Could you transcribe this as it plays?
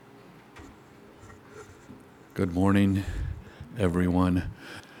Good morning, everyone.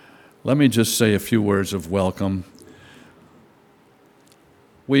 Let me just say a few words of welcome.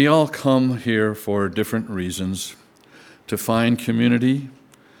 We all come here for different reasons: to find community,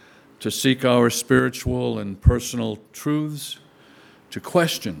 to seek our spiritual and personal truths, to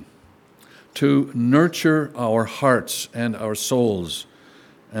question, to nurture our hearts and our souls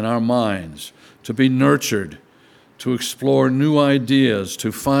and our minds, to be nurtured, to explore new ideas,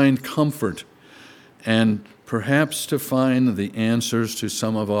 to find comfort, and perhaps to find the answers to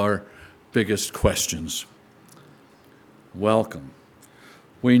some of our biggest questions. Welcome.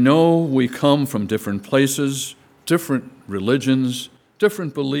 We know we come from different places, different religions,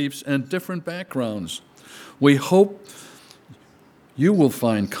 different beliefs, and different backgrounds. We hope you will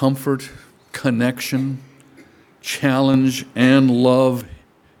find comfort, connection, challenge, and love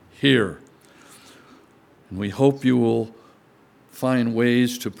here. And we hope you will find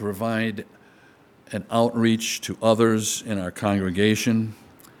ways to provide an outreach to others in our congregation,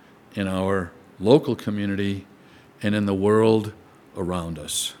 in our local community, and in the world around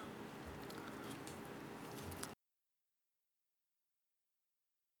us.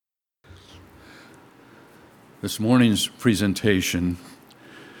 This morning's presentation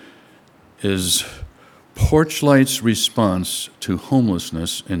is Porchlight's Response to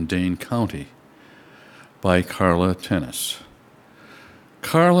Homelessness in Dane County by Karla Thennes.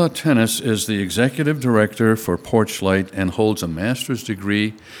 Karla Thennes is the Executive Director for Porchlight and holds a master's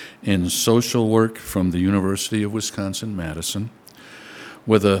degree in social work from the University of Wisconsin-Madison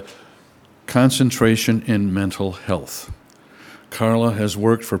with a concentration in mental health. Karla has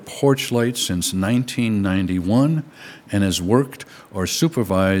worked for Porchlight since 1991 and has worked or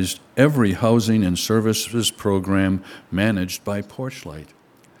supervised every housing and services program managed by Porchlight.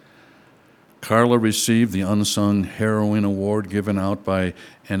 Karla received the Unsung Heroine Award given out by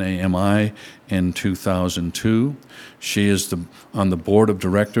NAMI in 2002. She is on the board of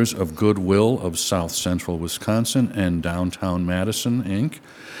directors of Goodwill of South Central Wisconsin and Downtown Madison, Inc.,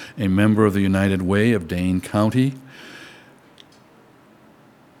 a member of the United Way of Dane County,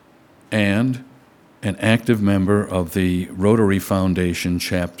 and an active member of the Rotary Foundation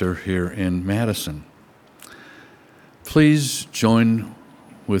chapter here in Madison. Please join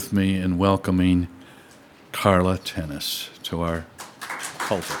with me in welcoming Karla Thennes to our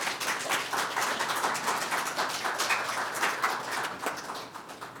pulpit.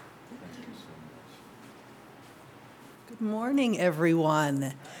 Good morning,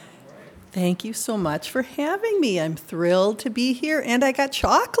 everyone. Thank you so much for having me. I'm thrilled to be here, and I got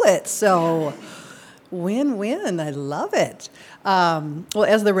chocolate, so win-win. I love it. Well,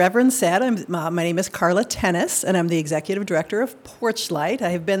 as the Reverend said, my name is Karla Thennes, and I'm the Executive Director of Porchlight. I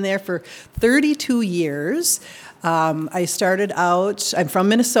have been there for 32 years. I started out, I'm from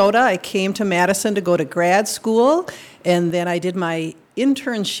Minnesota. I came to Madison to go to grad school, and then I did my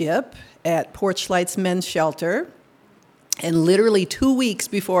internship at Porchlight's men's shelter. And literally 2 weeks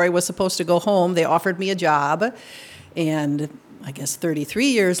before I was supposed to go home, they offered me a job. And I guess 33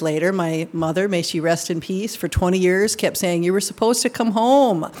 years later, my mother, may she rest in peace, for 20 years kept saying, you were supposed to come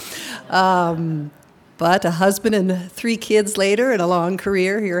home. But a husband and 3 kids later and a long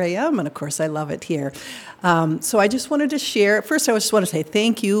career, here I am. And of course, I love it here. So I just wanted to share. First, I just want to say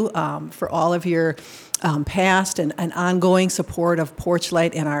thank you for all of your past and ongoing support of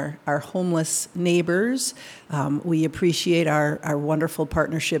Porchlight and our homeless neighbors. We appreciate our wonderful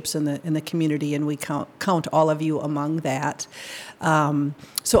partnerships in the community, and we count all of you among that.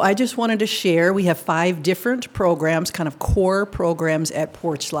 So I just wanted to share, we have 5 different programs, kind of core programs at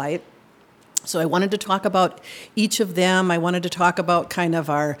Porchlight. So I wanted to talk about each of them. I wanted to talk about kind of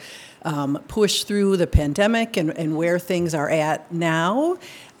our push through the pandemic and where things are at now.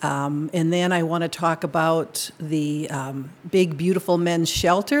 And then I want to talk about the big, beautiful men's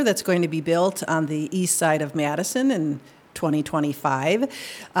shelter that's going to be built on the east side of Madison in 2025.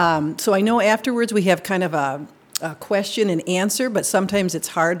 So I know afterwards we have kind of a question and answer, but sometimes it's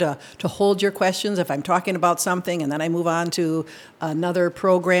hard to hold your questions if I'm talking about something and then I move on to another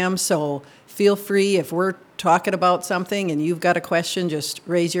program. So feel free, if we're talking about something and you've got a question, just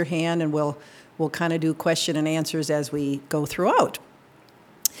raise your hand and we'll kind of do question and answers as we go throughout.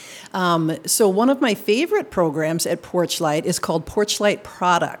 So one of my favorite programs at Porchlight is called Porchlight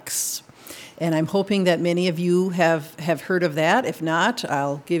Products. And I'm hoping that many of you have heard of that. If not,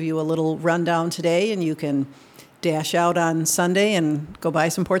 I'll give you a little rundown today and you can dash out on Sunday and go buy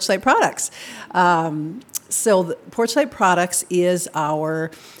some Porchlight products. So Porchlight Products is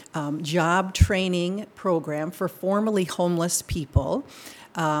our job training program for formerly homeless people.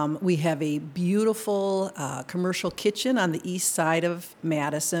 We have a beautiful commercial kitchen on the east side of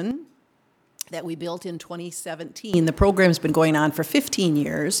Madison. that we built in 2017. The program's been going on for 15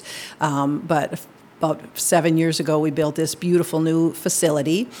 years, but about 7 years ago, we built this beautiful new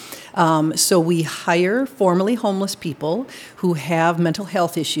facility. So we hire formerly homeless people who have mental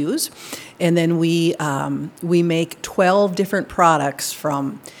health issues, and then we make 12 different products,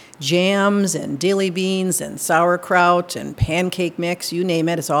 from jams and dilly beans and sauerkraut and pancake mix, you name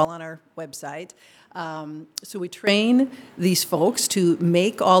it. It's all on our website. So we train these folks to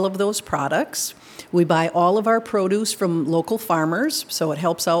make all of those products. We buy all of our produce from local farmers, so it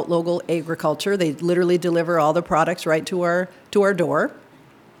helps out local agriculture. They literally deliver all the products right to our door.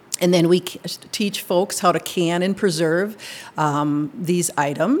 And then we teach folks how to can and preserve these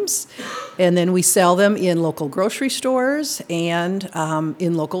items. And then we sell them in local grocery stores and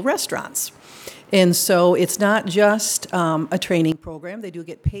in local restaurants. And so it's not just a training program. They do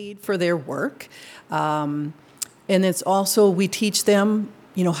get paid for their work. And it's also, we teach them,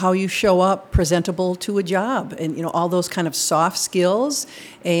 how you show up presentable to a job, and, all those kind of soft skills.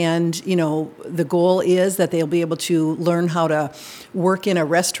 And, the goal is that they'll be able to learn how to work in a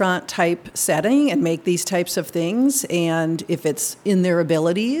restaurant type setting and make these types of things. And if it's in their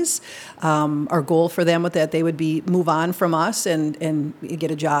abilities, our goal for them with that, they would move on from us and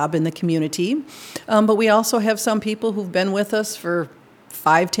get a job in the community. But we also have some people who've been with us for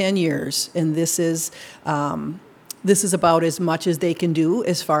 5-10 years, and this is about as much as they can do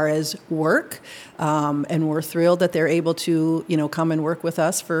as far as work, and we're thrilled that they're able to, come and work with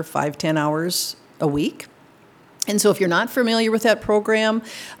us for 5-10 hours a week. And so if you're not familiar with that program,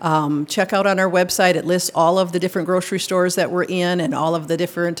 check out on our website. It lists all of the different grocery stores that we're in and all of the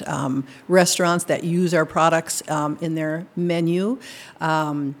different restaurants that use our products in their menu.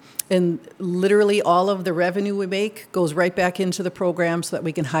 And literally all of the revenue we make goes right back into the program so that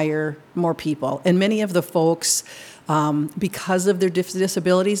we can hire more people. And many of the folks, because of their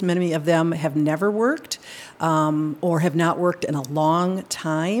disabilities, many of them have never worked or have not worked in a long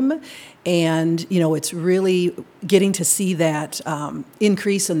time. And, it's really getting to see that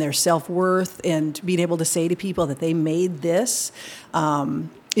increase in their self-worth and being able to say to people that they made this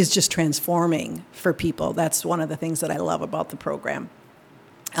is just transforming for people. That's one of the things that I love about the program.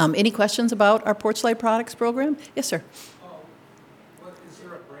 Any questions about our Porchlight Products program? Yes, sir. Is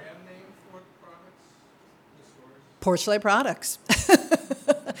there a brand name for the products? The stores? Porchlight Products.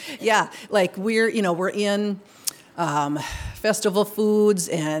 Yeah, like we're in Festival Foods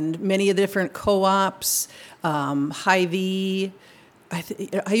and many of the different co-ops, Hy-Vee.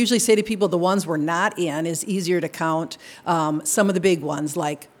 I usually say to people the ones we're not in is easier to count. Some of the big ones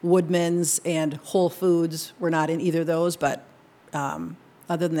like Woodman's and Whole Foods, we're not in either of those, but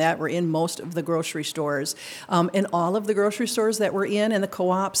other than that, we're in most of the grocery stores. And all of the grocery stores that we're in and the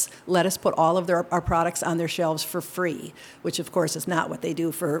co-ops let us put all of our products on their shelves for free, which of course is not what they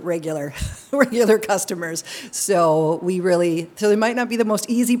do for regular customers. So they might not be the most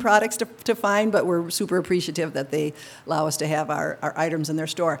easy products to find, but we're super appreciative that they allow us to have our items in their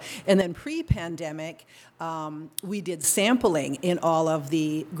store. And then pre-pandemic, we did sampling in all of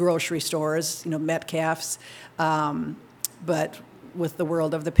the grocery stores, Metcalfe's, but with the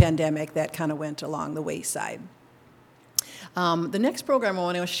world of the pandemic, that kind of went along the wayside. The next program I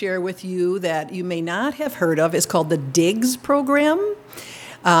want to share with you that you may not have heard of is called the DIGS program.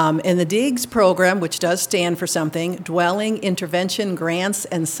 And the DIGS program, which does stand for something, Dwelling Intervention Grants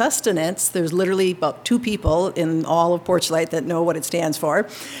and Sustenance. There's literally about 2 people in all of Porchlight that know what it stands for.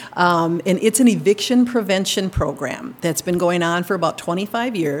 And it's an eviction prevention program that's been going on for about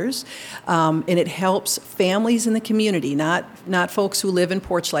 25 years. And it helps families in the community, not folks who live in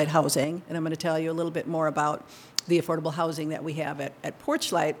Porchlight housing. And I'm going to tell you a little bit more about the affordable housing that we have at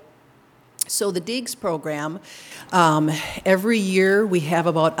Porchlight. So the DIGS program, every year we have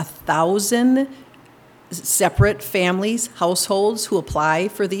about 1,000 separate families, households who apply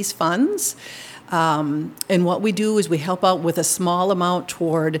for these funds. And what we do is we help out with a small amount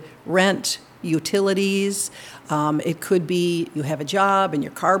toward rent, utilities. It could be you have a job and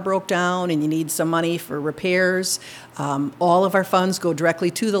your car broke down and you need some money for repairs. All of our funds go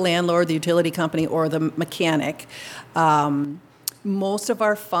directly to the landlord, the utility company, or the mechanic. Most of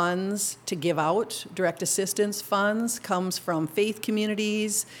our funds to give out, direct assistance funds, comes from faith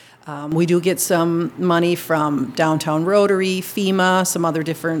communities. We do get some money from Downtown Rotary, FEMA, some other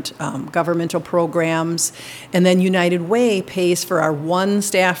different governmental programs. And then United Way pays for our one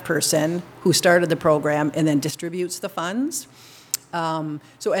staff person who started the program and then distributes the funds.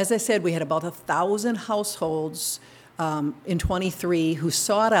 So as I said, we had about 1,000 households in 23 who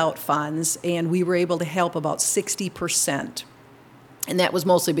sought out funds, and we were able to help about 60%. And that was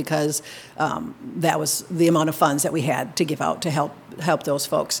mostly because that was the amount of funds that we had to give out to help those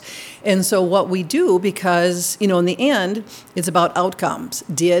folks. And so what we do, because, in the end, it's about outcomes.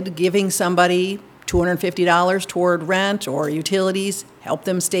 Did giving somebody $250 toward rent or utilities help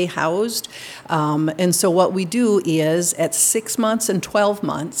them stay housed? And so what we do is at 6 months and 12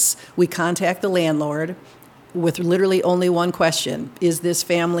 months, we contact the landlord with literally only one question: is this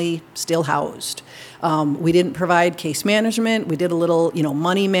family still housed? We didn't provide case management. We did a little,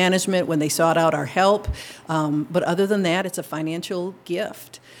 money management when they sought out our help. But other than that, it's a financial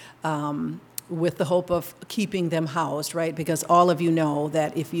gift with the hope of keeping them housed, right? Because all of you know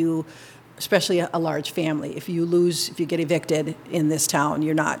that if you, especially a large family, if you get evicted in this town,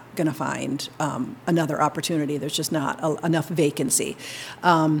 you're not going to find another opportunity. There's just not enough vacancy.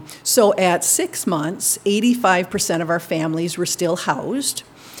 So at 6 months, 85% of our families were still housed.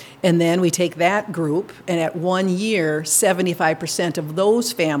 And then we take that group, and at 1 year, 75% of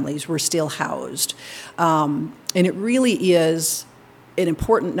those families were still housed. And it really is an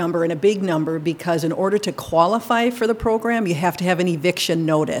important number and a big number, because in order to qualify for the program, you have to have an eviction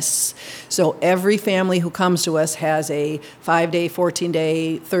notice. So every family who comes to us has a 5-day,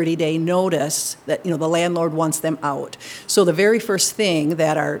 14-day, 30-day notice that the landlord wants them out. So the very first thing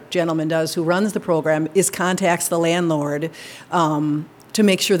that our gentleman does who runs the program is contacts the landlord to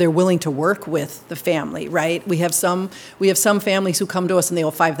make sure they're willing to work with the family, right? We have some families who come to us and they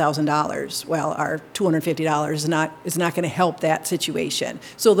owe $5,000. Well, our $250 is not going to help that situation.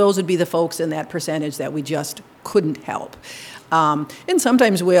 So those would be the folks in that percentage that we just couldn't help. And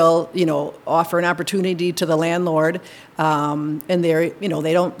sometimes we'll, offer an opportunity to the landlord, and they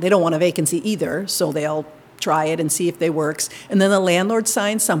don't want a vacancy either, so they'll try it and see if it works. And then the landlord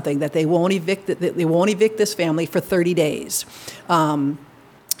signs something that they won't evict this family for 30 days,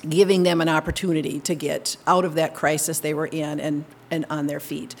 giving them an opportunity to get out of that crisis they were in and on their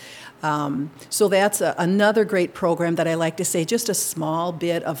feet. So that's another great program that I like to say, just a small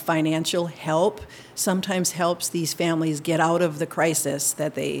bit of financial help sometimes helps these families get out of the crisis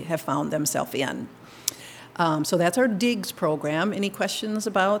that they have found themselves in. So that's our DIGS program. Any questions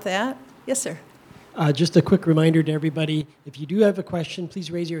about that? Yes, sir. Just a quick reminder to everybody, if you do have a question,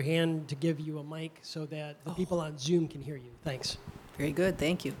 please raise your hand to give you a mic so that the people on Zoom can hear you. Thanks. Very good,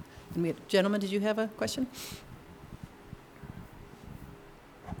 thank you. And gentlemen, did you have a question?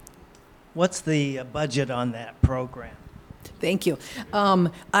 What's the budget on that program? Thank you.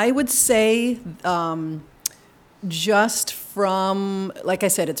 I would say just from, like I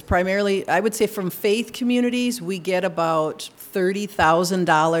said, it's primarily, I would say from faith communities, we get about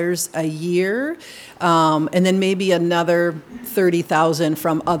 $30,000 a year, and then maybe another $30,000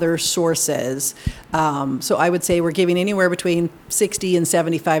 from other sources. So I would say we're giving anywhere between $60,000 and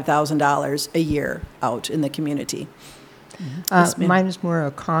 $75,000 a year out in the community. Yes, mine is more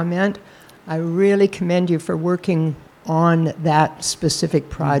a comment. I really commend you for working on that specific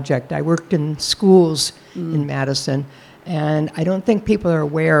project. I worked in schools in Madison, and I don't think people are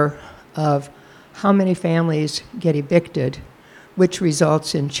aware of how many families get evicted, which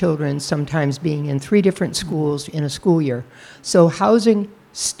results in children sometimes being in 3 different schools in a school year. So housing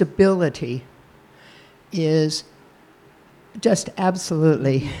stability is just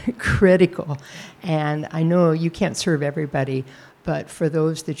absolutely critical. And I know you can't serve everybody, but for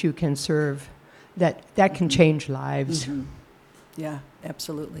those that you can serve, that can change lives. Mm-hmm. Yeah,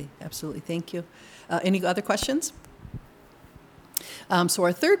 absolutely. Thank you. Any other questions? So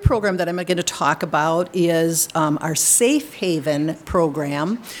our third program that I'm going to talk about is our Safe Haven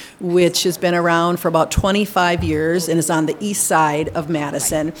program, which has been around for about 25 years and is on the east side of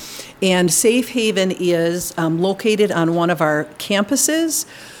Madison. And Safe Haven is located on one of our campuses.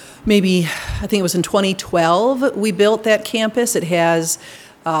 Maybe, I think it was in 2012, we built that campus. It has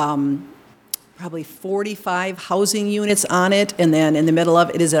probably 45 housing units on it, and then in the middle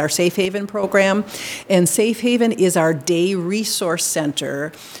of it is our Safe Haven program. And Safe Haven is our day resource center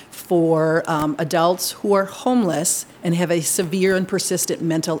for adults who are homeless and have a severe and persistent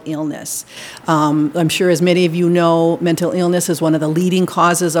mental illness. I'm sure, as many of you know, mental illness is one of the leading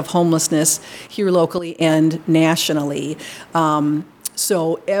causes of homelessness here locally and nationally.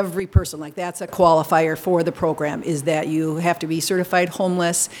 So every person, like that's a qualifier for the program, is that you have to be certified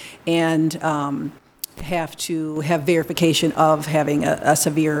homeless and have to have verification of having a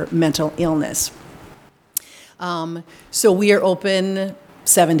severe mental illness. So we are open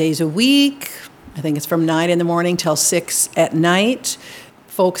 7 days a week. I think it's from 9 in the morning till 6 at night.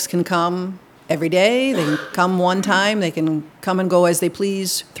 Folks can come every day. They can come one time. They can come and go as they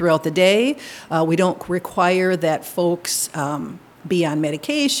please throughout the day. We don't require that folks be on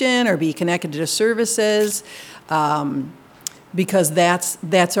medication or be connected to services. because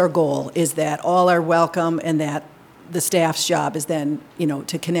that's our goal, is that all are welcome, and that the staff's job is then,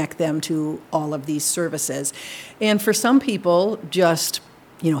 to connect them to all of these services. And for some people, just,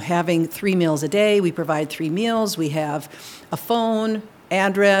 having 3 meals a day, we provide 3 meals. We have a phone,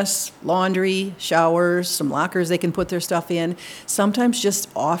 address, laundry, showers, some lockers they can put their stuff in. Sometimes just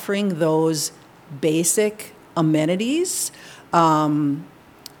offering those basic amenities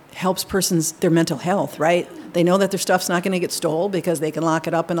helps their mental health, right? They know that their stuff's not going to get stolen because they can lock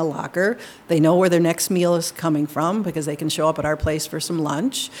it up in a locker. They know where their next meal is coming from because they can show up at our place for some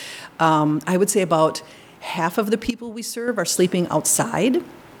lunch. I would say about half of the people we serve are sleeping outside.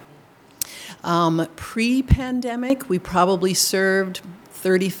 Pre-pandemic, we probably served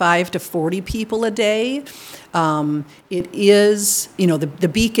 35 to 40 people a day. It is, the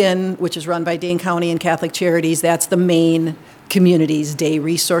Beacon, which is run by Dane County and Catholic Charities, that's the main Communities Day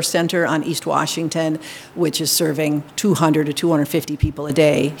Resource Center on East Washington, which is serving 200 to 250 people a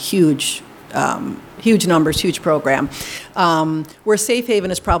day. Huge numbers, huge program. Where Safe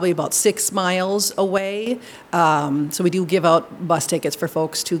Haven is probably about 6 miles away. So we do give out bus tickets for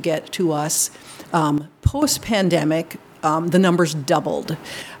folks to get to us. Post-pandemic, the numbers doubled.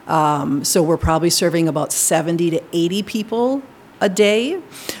 So we're probably serving about 70 to 80 people a day.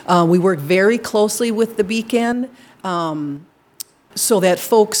 We work very closely with the Beacon, so that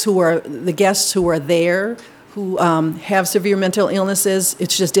folks the guests who are there, who have severe mental illnesses,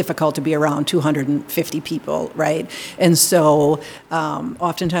 it's just difficult to be around 250 people, right? And so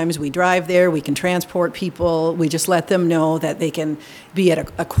oftentimes we drive there, we can transport people, we just let them know that they can be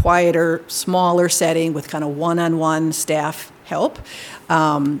at a quieter, smaller setting with kind of one-on-one staff help.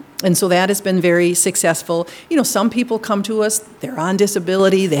 And so that has been very successful. Some people come to us, they're on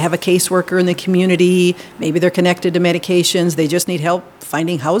disability, they have a caseworker in the community, maybe they're connected to medications, they just need help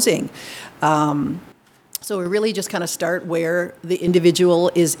finding housing. So we really just kind of start where the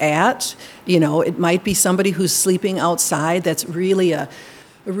individual is at. It might be somebody who's sleeping outside that's really a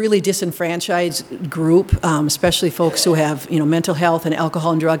really disenfranchised group, especially folks who have, mental health and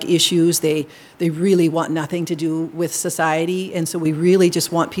alcohol and drug issues. They really want nothing to do with society, and so we really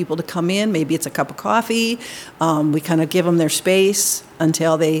just want people to come in. Maybe it's a cup of coffee. We kind of give them their space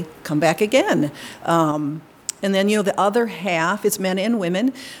until they come back again. And then, the other half, it's men and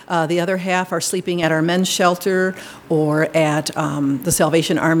women. The other half are sleeping at our men's shelter, or at the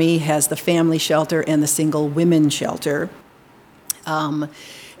Salvation Army has the family shelter and the single women's shelter.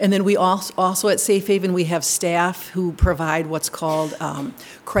 And then we also at Safe Haven, we have staff who provide what's called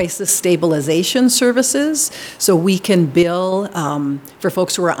crisis stabilization services. So we can bill, for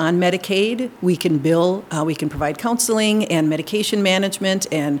folks who are on Medicaid, we can provide counseling and medication management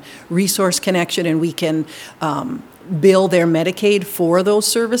and resource connection, and we can bill their Medicaid for those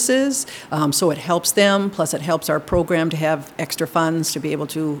services. So it helps them, plus it helps our program to have extra funds to be able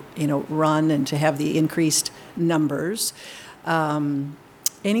to, run and to have the increased numbers.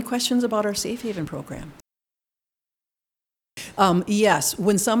 Any questions about our Safe Haven program? Yes,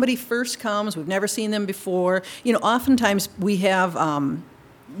 when somebody first comes, we've never seen them before. Oftentimes we have,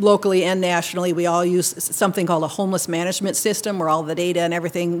 locally and nationally, we all use something called a homeless management system where all the data and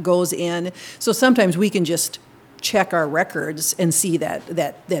everything goes in. So sometimes we can just check our records and see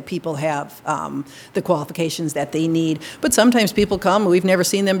that people have the qualifications that they need. But sometimes people come, we've never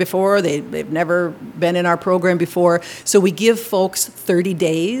seen them before, they've never been in our program before. So we give folks 30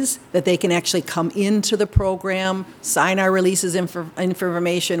 days that they can actually come into the program, sign our releases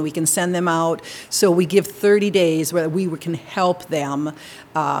information, we can send them out. So we give 30 days where we can help them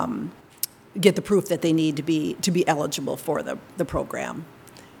get the proof that they need to be eligible for the program.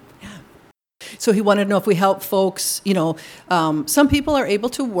 So he wanted to know if we help folks, some people are able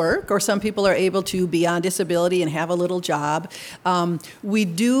to work, or some people are able to be on disability and have a little job. We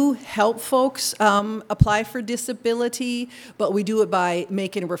do help folks apply for disability, but we do it by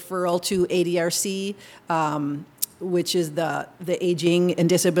making a referral to ADRC, which is the Aging and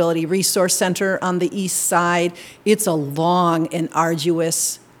Disability Resource Center on the east side. It's a long and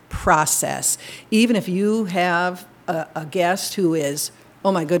arduous process. Even if you have a guest who is,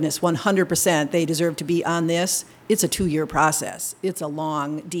 oh my goodness, 100%, they deserve to be on this, it's a 2-year process. It's a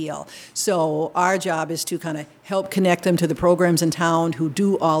long deal. So our job is to kind of help connect them to the programs in town who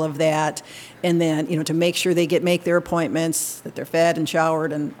do all of that, and then, to make sure they make their appointments, that they're fed and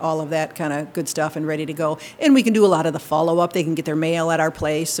showered and all of that kind of good stuff and ready to go. And we can do a lot of the follow-up. They can get their mail at our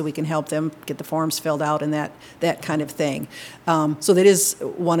place, so we can help them get the forms filled out and that kind of thing. So that is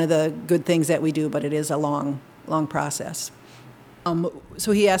one of the good things that we do, but it is a long process.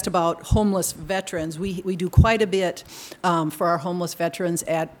 So he asked about homeless veterans. We do quite a bit for our homeless veterans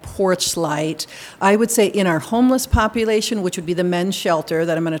at Porchlight. I would say in our homeless population, which would be the men's shelter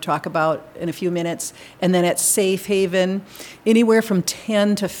that I'm going to talk about in a few minutes, and then at Safe Haven, anywhere from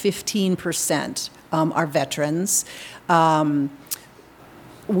 10 to 15% are veterans.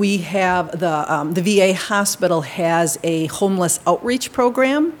 We have the VA hospital has a homeless outreach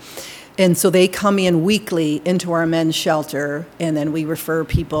program. And so they come in weekly into our men's shelter, and then we refer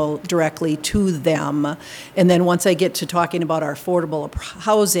people directly to them. And then once I get to talking about our affordable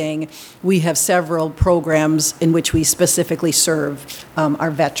housing, we have several programs in which we specifically serve our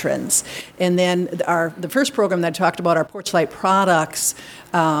veterans. And then the first program that I talked about, our Porchlight products,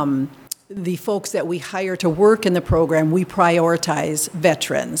 the folks that we hire to work in the program, we prioritize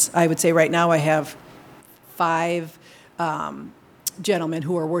veterans. I would say right now I have 5 gentlemen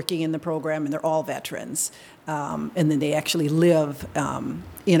who are working in the program, and they're all veterans. And then they actually live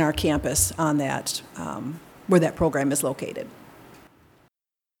in our campus on that, where that program is located.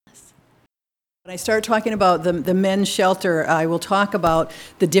 When I start talking about the men's shelter, I will talk about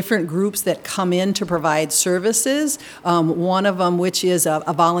the different groups that come in to provide services. One of them, which is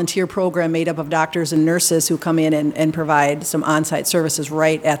a volunteer program made up of doctors and nurses who come in and provide some on-site services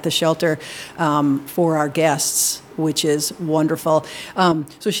right at the shelter for our guests, which is wonderful.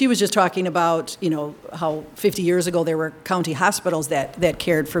 So she was just talking about, how 50 years ago there were county hospitals that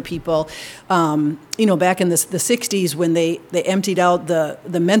cared for people. Back in the 60s when they emptied out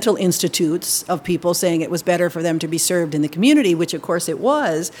the mental institutes of people, saying it was better for them to be served in the community, which of course it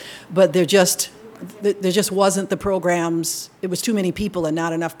was, but there just wasn't the programs. It was too many people and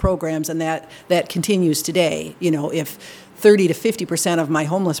not enough programs, and that continues today. If 30 to 50% of my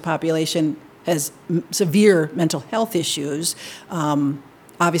homeless population has severe mental health issues,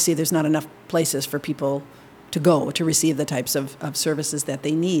 obviously there's not enough places for people to go to receive the types of services that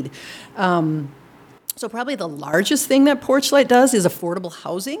they need. So probably the largest thing that Porchlight does is affordable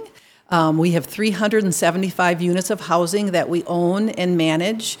housing. We have 375 units of housing that we own and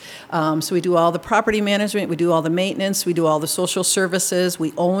manage. So we do all the property management, we do all the maintenance, we do all the social services,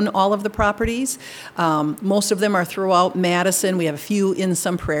 we own all of the properties. Most of them are throughout Madison. We have a few in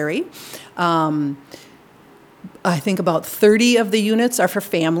some Prairie. I think about 30 of the units are for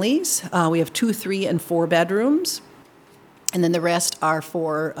families. We have 2, 3, and 4 bedrooms. And then the rest are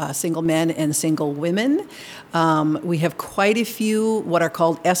for single men and single women. We have quite a few what are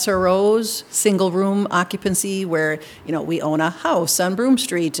called SROs, single room occupancy, where we own a house on Broome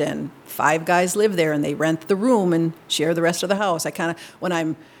Street and 5 guys live there and they rent the room and share the rest of the house. When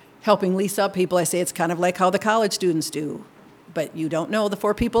I'm helping lease up people, I say it's kind of like how the college students do. But you don't know the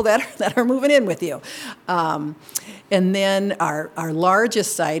 4 people that are moving in with you. And then our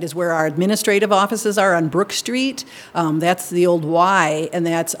largest site is where our administrative offices are on Brook Street. That's the old Y, and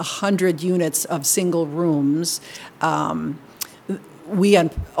that's 100 units of single rooms. All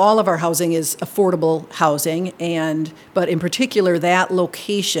of our housing is affordable housing, but in particular, that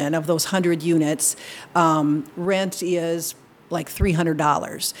location of those 100 units, rent is like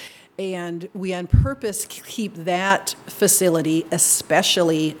 $300. And we on purpose keep that facility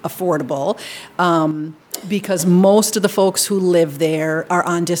especially affordable because most of the folks who live there are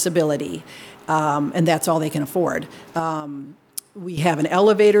on disability, and that's all they can afford. We have an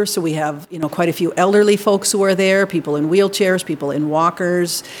elevator, so we have quite a few elderly folks who are there, people in wheelchairs, people in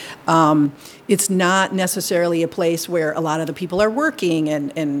walkers. It's not necessarily a place where a lot of the people are working,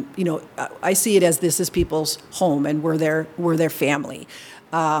 and I see it as this is people's home, and we're their family.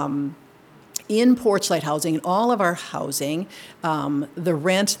 In Porchlight housing, in all of our housing, the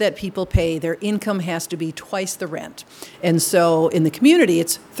rent that people pay, their income has to be twice the rent. And so in the community,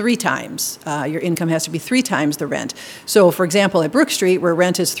 it's 3 times. Your income has to be 3 times the rent. So for example, at Brook Street, where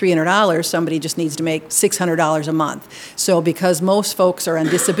rent is $300, somebody just needs to make $600 a month. So because most folks are on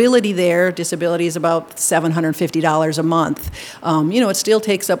disability there, disability is about $750 a month. It still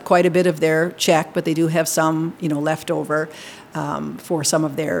takes up quite a bit of their check, but they do have some, left over for some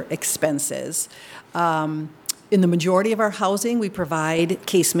of their expenses. In the majority of our housing, we provide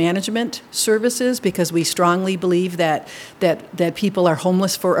case management services because we strongly believe that people are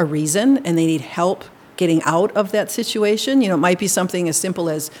homeless for a reason and they need help getting out of that situation. It might be something as simple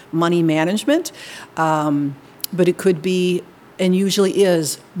as money management, but it could be, and usually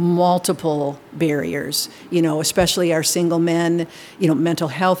is, multiple barriers, especially our single men, mental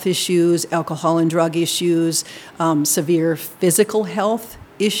health issues, alcohol and drug issues, severe physical health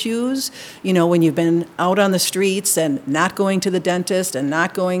issues. When you've been out on the streets and not going to the dentist and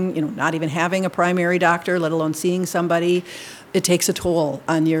not going, not even having a primary doctor, let alone seeing somebody, it takes a toll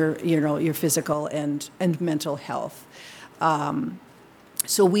on your physical and mental health.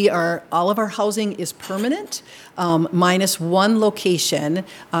 So all of our housing is permanent, minus one location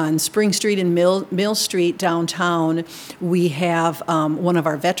on Spring Street and Mill Street downtown. We have one of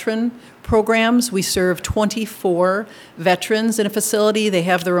our veteran programs. We serve 24 veterans in a facility. They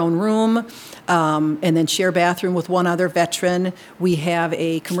have their own room and then share bathroom with one other veteran. We have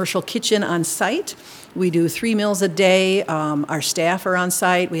a commercial kitchen on site. We do 3 meals a day. Our staff are on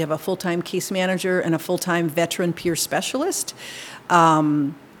site. We have a full-time case manager and a full-time veteran peer specialist.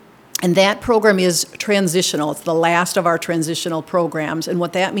 And that program is transitional. It's the last of our transitional programs. And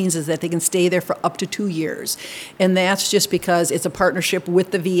what that means is that they can stay there for up to 2 years. And that's just because it's a partnership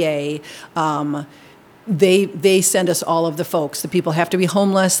with the VA. They send us all of the folks. The people have to be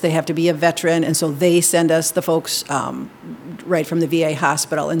homeless, they have to be a veteran, and so they send us the folks right from the VA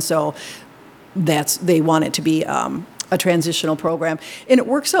hospital. And so they want it to be a transitional program. And it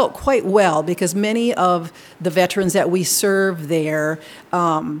works out quite well because many of the veterans that we serve there,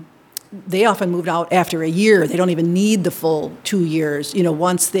 they often moved out after a year. They don't even need the full 2 years.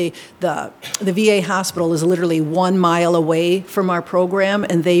 Once the VA hospital is literally 1 mile away from our program,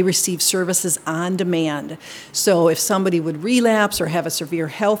 and they receive services on demand. So if somebody would relapse or have a severe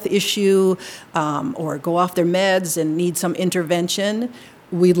health issue or go off their meds and need some intervention,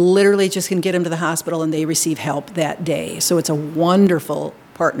 we literally just can get them to the hospital and they receive help that day. So it's a wonderful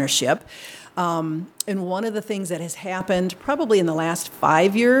partnership. And one of the things that has happened probably in the last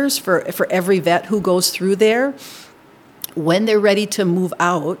 5 years for every vet who goes through there, when they're ready to move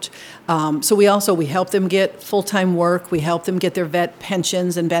out, so we help them get full-time work, we help them get their vet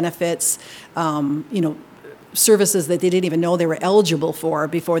pensions and benefits, services that they didn't even know they were eligible for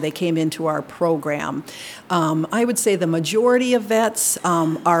before they came into our program. I would say the majority of vets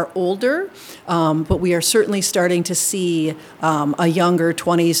are older, but we are certainly starting to see a younger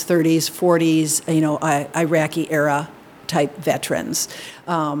 20s, 30s, 40s, Iraqi era type veterans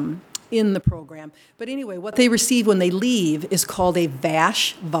in the program. But anyway, what they receive when they leave is called a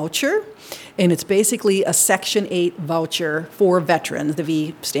VASH voucher, and it's basically a Section 8 voucher for veterans, the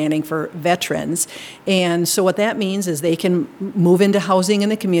V standing for veterans. And so what that means is they can move into housing in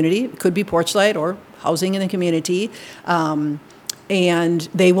the community. It could be Porchlight or housing in the community, and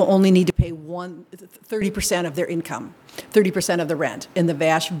they will only need to pay 30% of their income, 30% of the rent, and the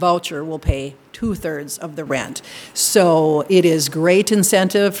VASH voucher will pay 2/3 of the rent. So it is great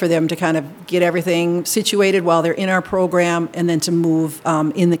incentive for them to kind of get everything situated while they're in our program and then to move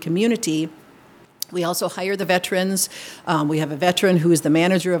in the community. We also hire the veterans. We have a veteran who is the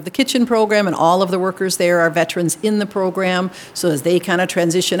manager of the kitchen program, and all of the workers there are veterans in the program. So as they kind of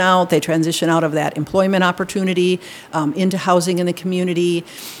transition out, they transition out of that employment opportunity into housing in the community.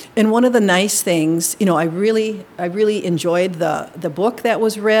 And one of the nice things, I really enjoyed the book that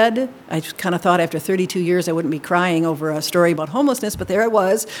was read. I kind of thought after 32 years I wouldn't be crying over a story about homelessness, but there I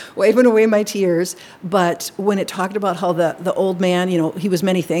was, waving away my tears. But when it talked about how the old man, he was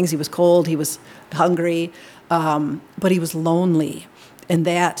many things. He was cold, he was hungry, but he was lonely. And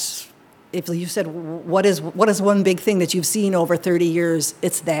that, if you said, what is one big thing that you've seen over 30 years,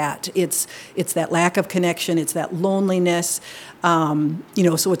 it's that. It's that lack of connection, it's that loneliness.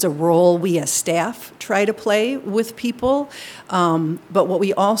 So it's a role we as staff try to play with people. But what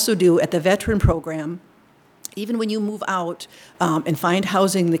we also do at the veteran program, even when you move out and find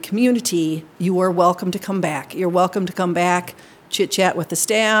housing in the community, you are welcome to come back. You're welcome to come back, chit-chat with the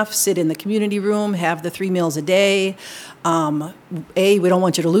staff, sit in the community room, have the 3 meals a day. We don't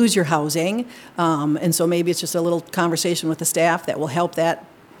want you to lose your housing, and so maybe it's just a little conversation with the staff that will help that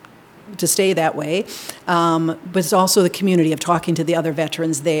to stay that way. But it's also the community of talking to the other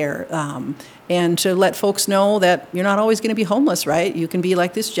veterans there, and to let folks know that you're not always going to be homeless, right? You can be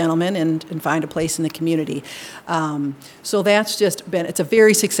like this gentleman and find a place in the community. So that's just been, it's a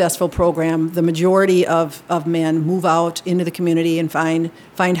very successful program. The majority of men move out into the community and find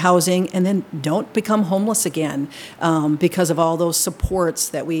housing and then don't become homeless again because of all those supports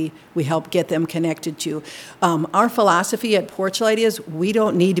that we help get them connected to. Our philosophy at Porchlight is we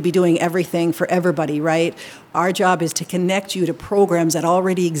don't need to be doing everything for everybody, right? Our job is to connect you to programs that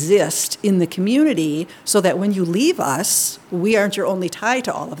already exist in the community so that when you leave us, we aren't your only tie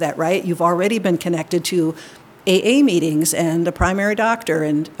to all of that, right? You've already been connected to AA meetings and a primary doctor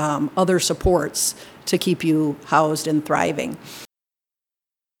and other supports to keep you housed and thriving.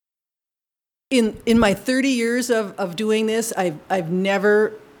 In my 30 years of doing this, I've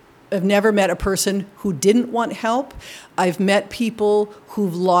never met a person who didn't want help. I've met people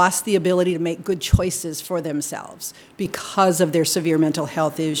who've lost the ability to make good choices for themselves because of their severe mental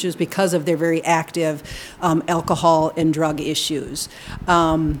health issues, because of their very active alcohol and drug issues.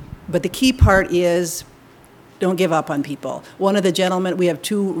 But the key part is don't give up on people. One of the gentlemen, we have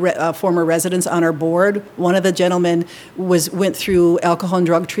two former residents on our board. One of the gentlemen went through alcohol and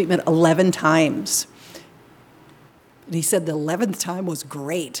drug treatment 11 times. And he said the 11th time was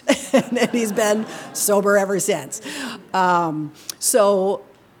great, and he's been sober ever since. So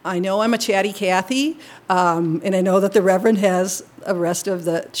I know I'm a chatty Cathy, and I know that the Reverend has the rest of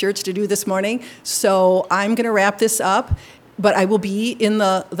the church to do this morning. So I'm going to wrap this up, but I will be in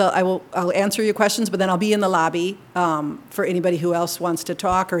I'll answer your questions, but then I'll be in the lobby for anybody who else wants to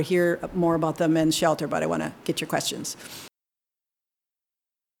talk or hear more about the men's shelter, but I want to get your questions.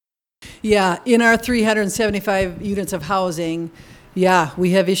 Yeah, in our 375 units of housing, yeah,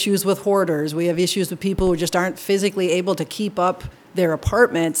 we have issues with hoarders. We have issues with people who just aren't physically able to keep up their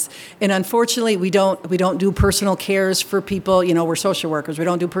apartments. And unfortunately, we don't do personal cares for people. You know, we're social workers. We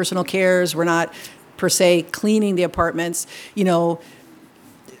don't do personal cares. We're not, per se, cleaning the apartments. You know,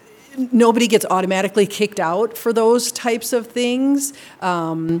 nobody gets automatically kicked out for those types of things.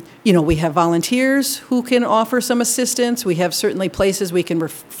 You know, we have volunteers who can offer some assistance. We have certainly places we can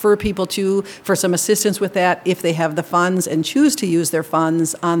refer people to for some assistance with that if they have the funds and choose to use their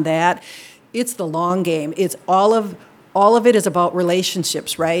funds on that. It's the long game. It's all of it is about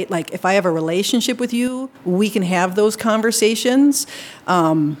relationships, right? Like if I have a relationship with you, we can have those conversations.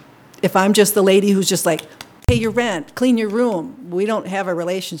 If I'm just the lady who's just like, pay your rent, clean your room, we don't have a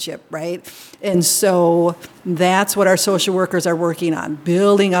relationship, right? And so that's what our social workers are working on,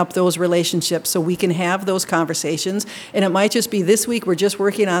 building up those relationships so we can have those conversations. And it might just be this week we're just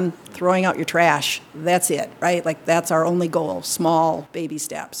working on throwing out your trash. That's it, right? Like that's our only goal, small baby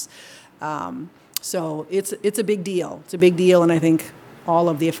steps. So it's a big deal. It's a big deal, and I think all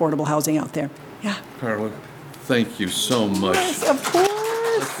of the affordable housing out there. Yeah. Karla, thank you so much. Yes, of course.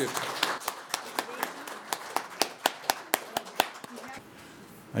 Thank you.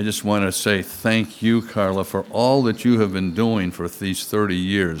 I just want to say thank you, Karla, for all that you have been doing for these 30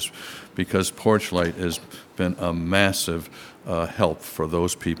 years, because Porchlight has been a massive help for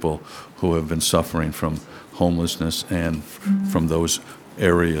those people who have been suffering from homelessness and from those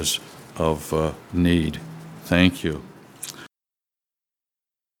areas of need. Thank you.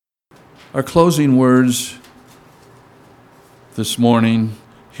 Our closing words this morning,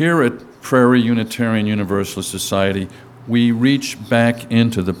 here at Prairie Unitarian Universalist Society, we reach back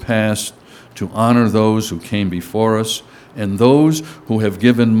into the past to honor those who came before us and those who have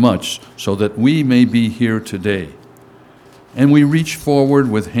given much so that we may be here today. And we reach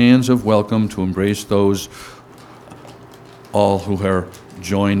forward with hands of welcome to embrace those all who are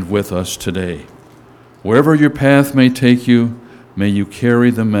joined with us today. Wherever your path may take you, may you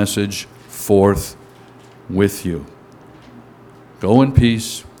carry the message forth with you. Go in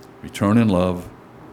peace, return in love.